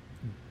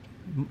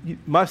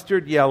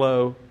mustard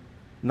yellow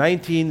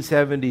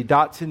 1970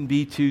 Datsun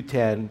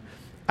B210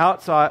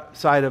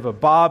 outside of a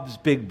Bob's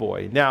Big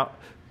Boy. Now,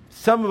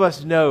 some of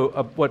us know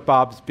what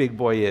Bob's Big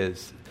Boy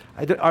is.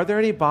 Are there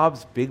any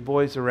Bob's Big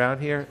Boys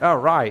around here? Oh,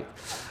 right.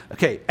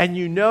 Okay, and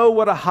you know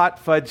what a hot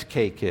fudge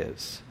cake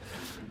is.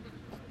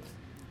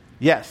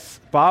 Yes,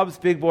 Bob's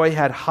Big Boy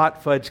had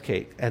hot fudge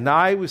cake. And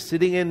I was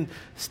sitting in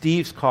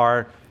Steve's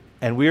car,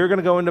 and we were going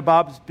to go into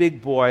Bob's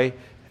Big Boy,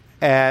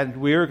 and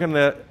we were going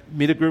to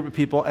meet a group of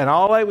people, and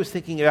all I was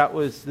thinking about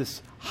was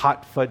this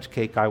hot fudge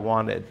cake I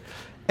wanted.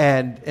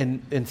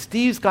 And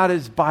Steve's got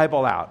his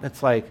Bible out. And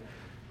it's like,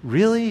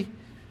 really?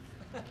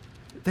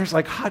 There's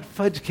like hot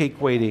fudge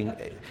cake waiting.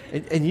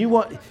 And you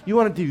want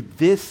to do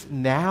this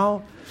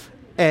now?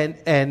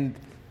 And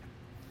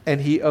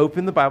he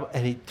opened the Bible,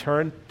 and he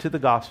turned to the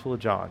Gospel of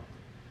John.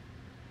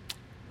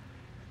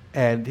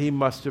 And he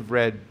must have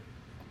read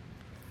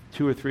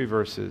 2 or 3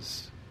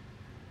 verses.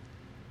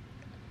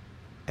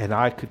 And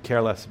I could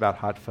care less about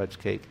hot fudge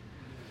cake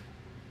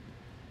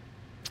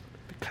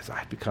because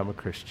I'd become a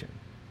Christian.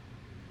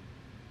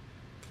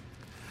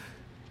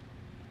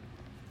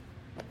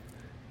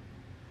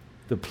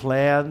 The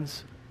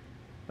plans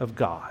of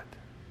God,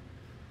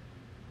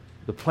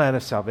 the plan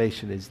of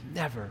salvation is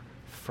never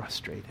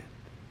frustrated.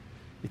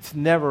 It's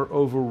never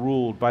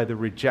overruled by the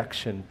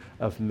rejection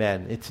of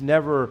men. It's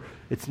never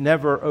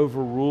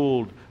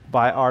overruled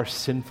by our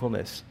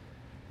sinfulness.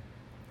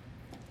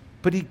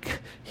 But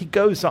he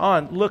goes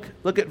on.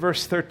 Look at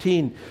verse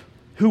 13.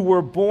 Who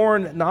were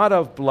born not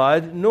of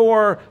blood,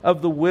 nor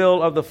of the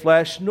will of the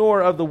flesh,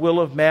 nor of the will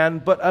of man,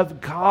 but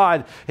of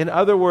God. In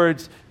other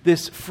words,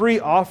 this free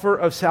offer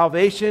of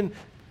salvation,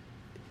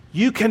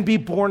 you can be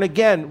born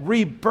again.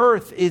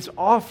 Rebirth is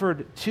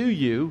offered to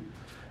you,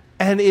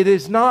 and it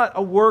is not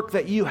a work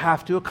that you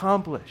have to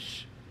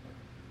accomplish.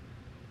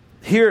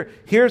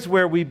 Here's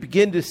where we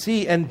begin to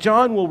see, and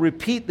John will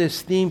repeat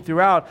this theme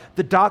throughout,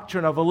 the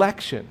doctrine of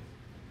election.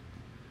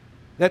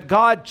 That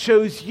God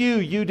chose you,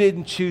 you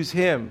didn't choose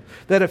him.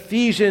 That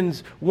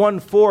Ephesians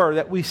 1:4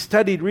 that we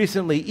studied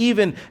recently,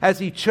 even as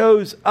he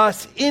chose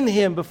us in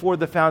him before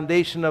the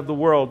foundation of the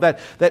world.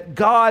 That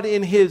God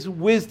in his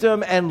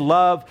wisdom and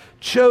love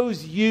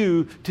chose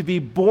you to be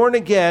born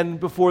again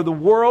before the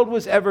world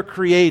was ever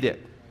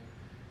created.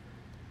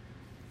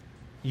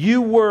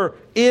 You were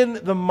in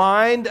the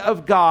mind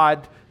of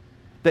God,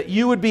 that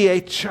you would be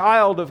a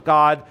child of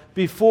God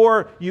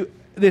before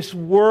this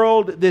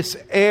world, this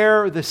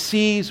air, the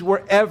seas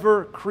were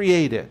ever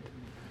created.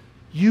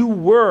 You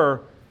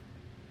were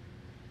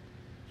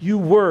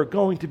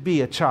going to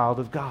be a child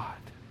of God.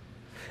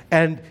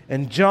 And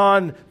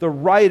John, the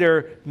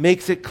writer,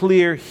 makes it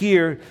clear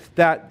here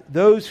that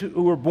those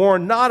who were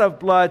born not of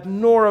blood,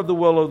 nor of the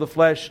will of the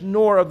flesh,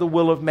 nor of the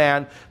will of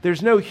man.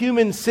 There's no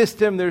human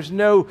system, there's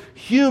no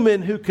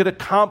human who could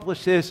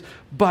accomplish this,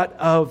 but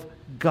of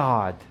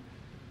God.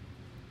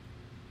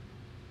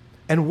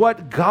 And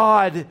what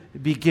God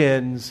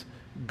begins,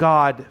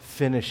 God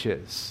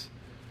finishes.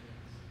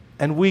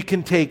 And we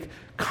can take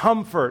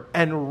comfort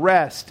and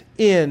rest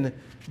in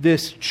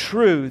this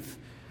truth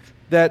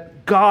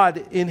that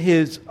God in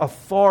his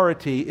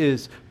authority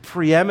is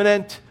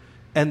preeminent,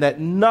 and that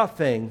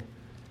nothing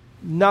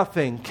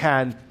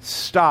can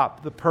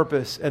stop the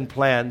purpose and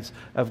plans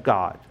of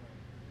God.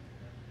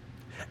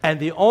 And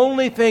the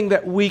only thing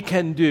that we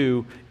can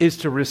do is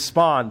to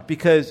respond,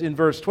 because in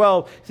verse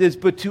 12 it says,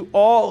 but to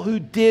all who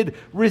did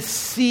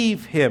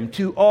receive him,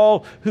 to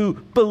all who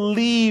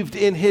believed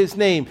in his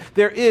name,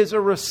 there is a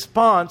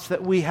response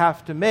that we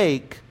have to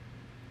make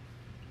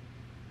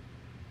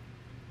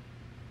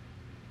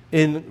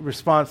in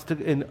response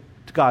to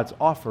God's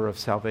offer of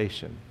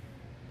salvation.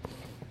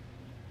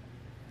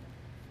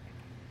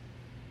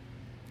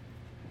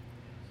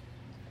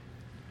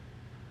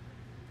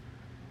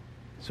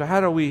 So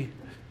how do we...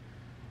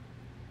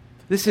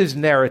 This is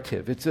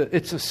narrative.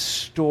 It's a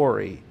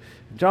story.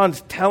 John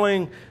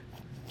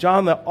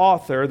the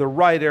author, the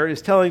writer,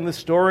 is telling the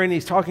story, and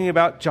he's talking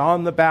about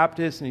John the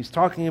Baptist, and he's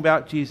talking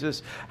about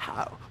Jesus.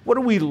 What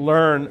do we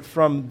learn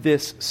from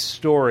this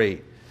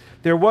story?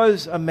 There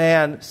was a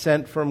man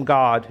sent from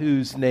God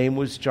whose name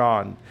was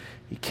John.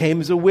 He came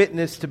as a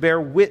witness to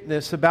bear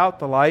witness about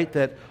the light,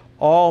 that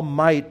all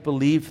might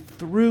believe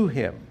through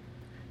him.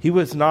 He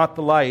was not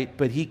the light,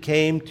 but he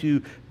came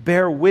to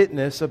bear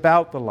witness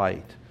about the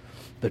light.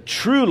 The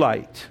true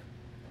light.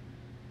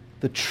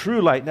 The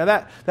true light. Now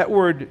that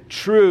word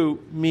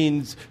true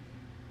means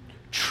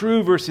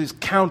true versus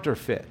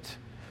counterfeit.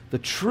 The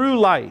true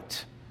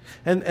light.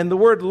 And the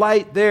word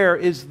light there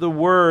is the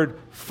word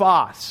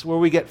phos, where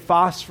we get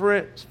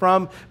phosphorus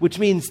from, which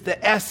means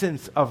the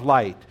essence of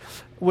light.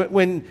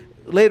 When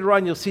later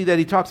on you'll see that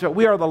he talks about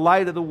we are the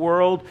light of the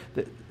world,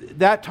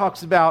 that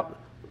talks about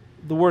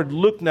the word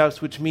luknos,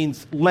 which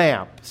means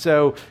lamp.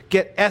 So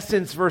get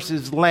essence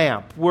versus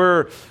lamp.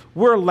 We're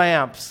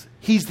lamps.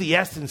 He's the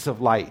essence of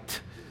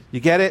light. You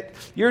get it?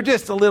 You're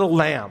just a little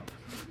lamp.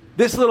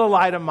 This little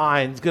light of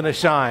mine is going to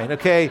shine,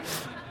 okay?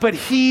 But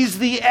he's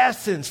the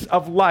essence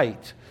of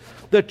light.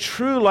 The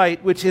true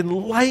light, which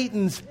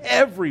enlightens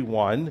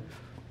everyone,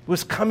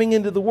 was coming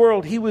into the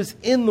world. He was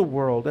in the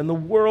world, and the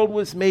world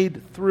was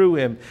made through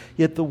him.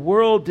 Yet the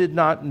world did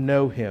not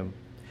know him.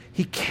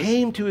 He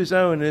came to his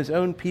own, and his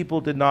own people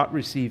did not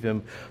receive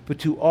him. But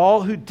to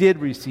all who did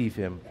receive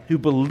him, who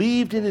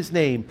believed in his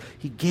name,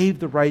 he gave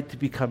the right to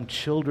become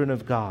children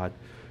of God,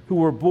 who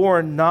were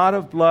born not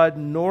of blood,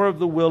 nor of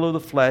the will of the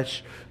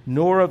flesh,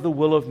 nor of the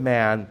will of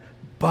man,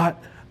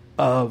 but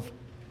of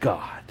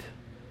God.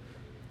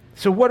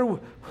 So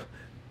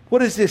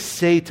what does this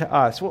say to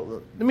us?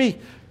 Well,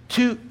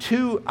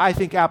 two I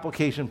think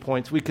application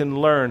points we can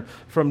learn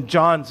from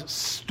John's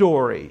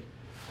story,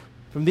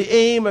 from the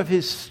aim of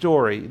his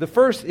story. The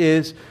first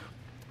is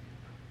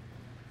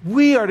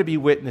we are to be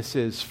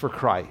witnesses for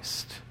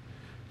Christ.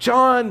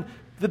 John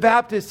the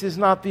Baptist is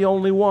not the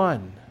only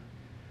one.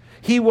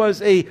 He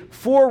was a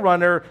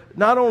forerunner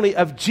not only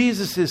of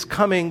Jesus'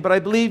 coming, but I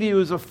believe he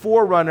was a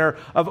forerunner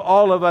of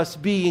all of us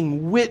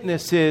being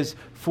witnesses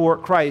for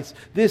Christ.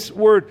 This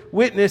word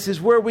witness is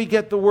where we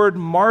get the word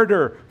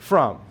martyr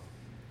from.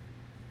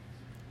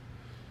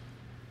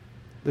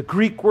 The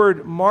Greek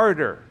word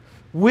martyr,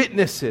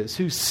 witnesses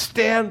who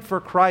stand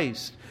for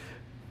Christ.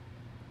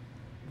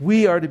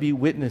 We are to be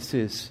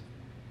witnesses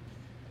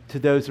to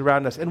those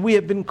around us. And we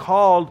have been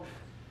called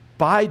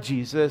by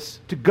Jesus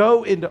to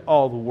go into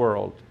all the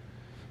world,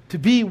 to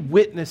be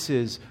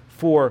witnesses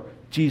for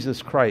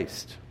Jesus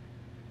Christ.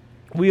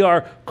 We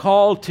are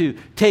called to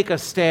take a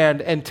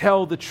stand and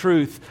tell the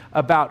truth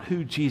about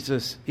who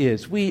Jesus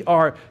is. We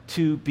are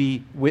to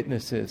be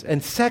witnesses.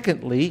 And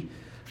secondly,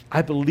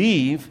 I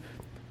believe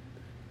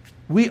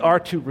we are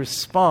to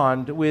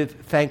respond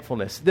with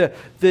thankfulness. The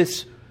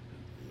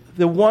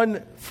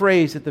one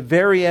phrase at the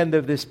very end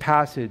of this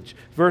passage,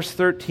 verse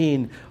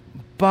 13,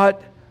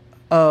 but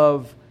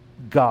of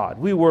God.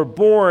 We were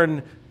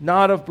born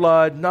not of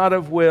blood, not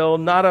of will,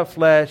 not of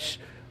flesh,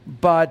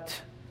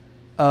 but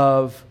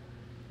of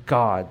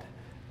God.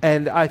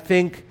 And I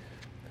think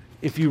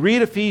if you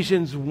read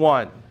Ephesians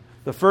 1,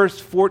 the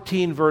first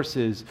 14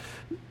 verses,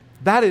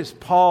 that is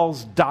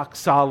Paul's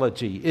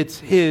doxology. It's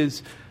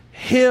his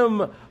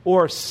hymn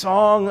or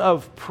song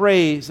of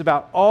praise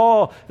about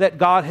all that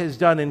God has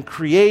done in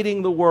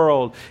creating the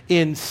world,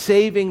 in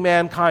saving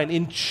mankind,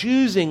 in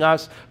choosing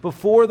us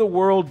before the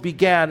world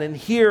began. And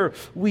here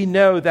we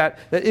know that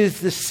is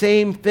the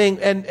same thing.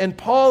 And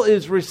Paul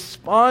is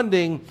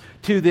responding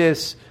to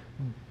this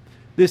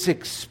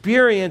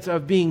experience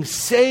of being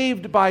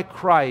saved by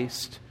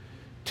Christ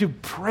to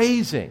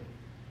praising.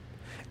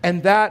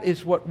 And that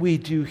is what we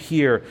do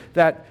here,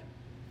 that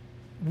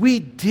we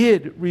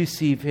did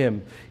receive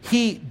him.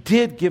 He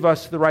did give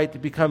us the right to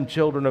become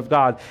children of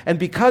God. And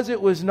because it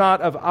was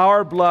not of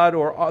our blood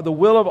or the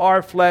will of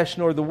our flesh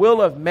nor the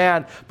will of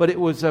man, but it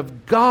was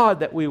of God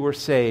that we were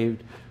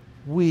saved,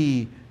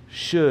 we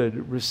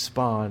should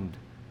respond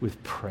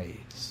with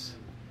praise.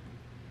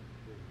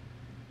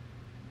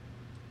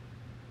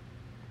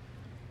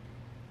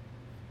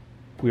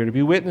 We are to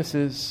be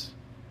witnesses,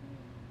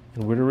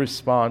 and we're to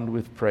respond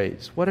with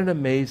praise. What an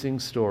amazing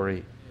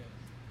story.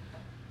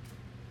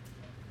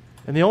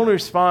 And the only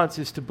response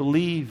is to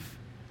believe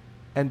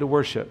and to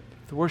worship.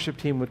 The worship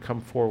team would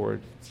come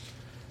forward.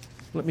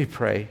 Let me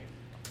pray.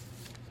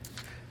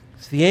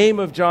 So the aim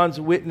of John's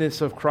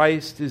witness of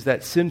Christ is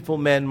that sinful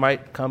men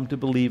might come to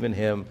believe in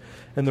him.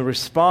 And the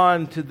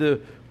respond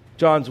to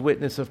John's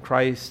witness of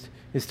Christ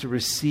is to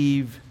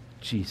receive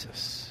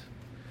Jesus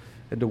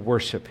and to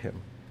worship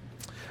him.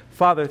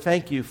 Father,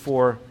 thank you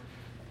for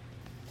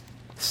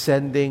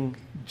sending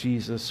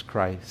Jesus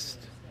Christ.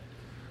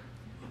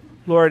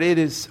 Lord, it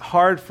is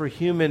hard for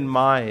human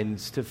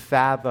minds to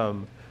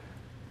fathom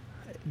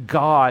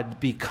God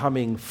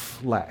becoming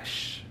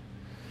flesh.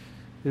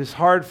 It is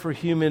hard for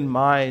human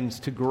minds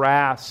to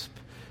grasp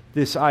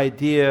this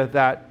idea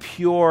that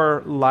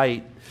pure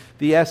light,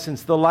 the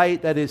essence, the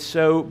light that is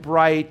so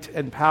bright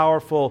and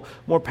powerful,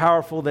 more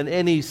powerful than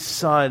any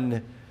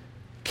sun,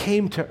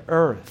 came to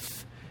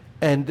earth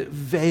and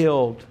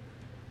veiled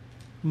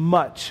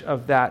much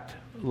of that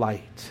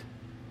light,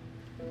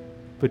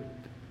 but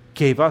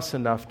gave us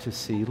enough to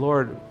see.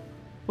 Lord,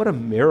 what a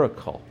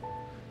miracle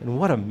and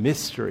what a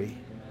mystery.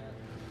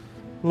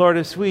 Lord,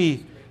 as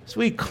we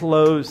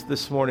close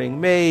this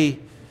morning, may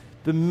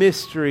the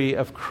mystery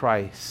of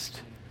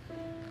Christ,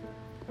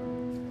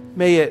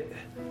 may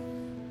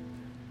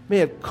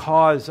it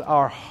cause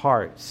our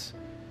hearts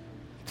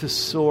to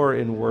soar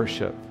in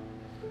worship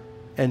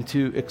and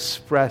to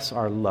express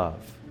our love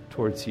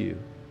towards you.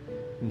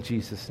 In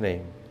Jesus'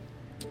 name,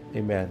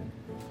 amen.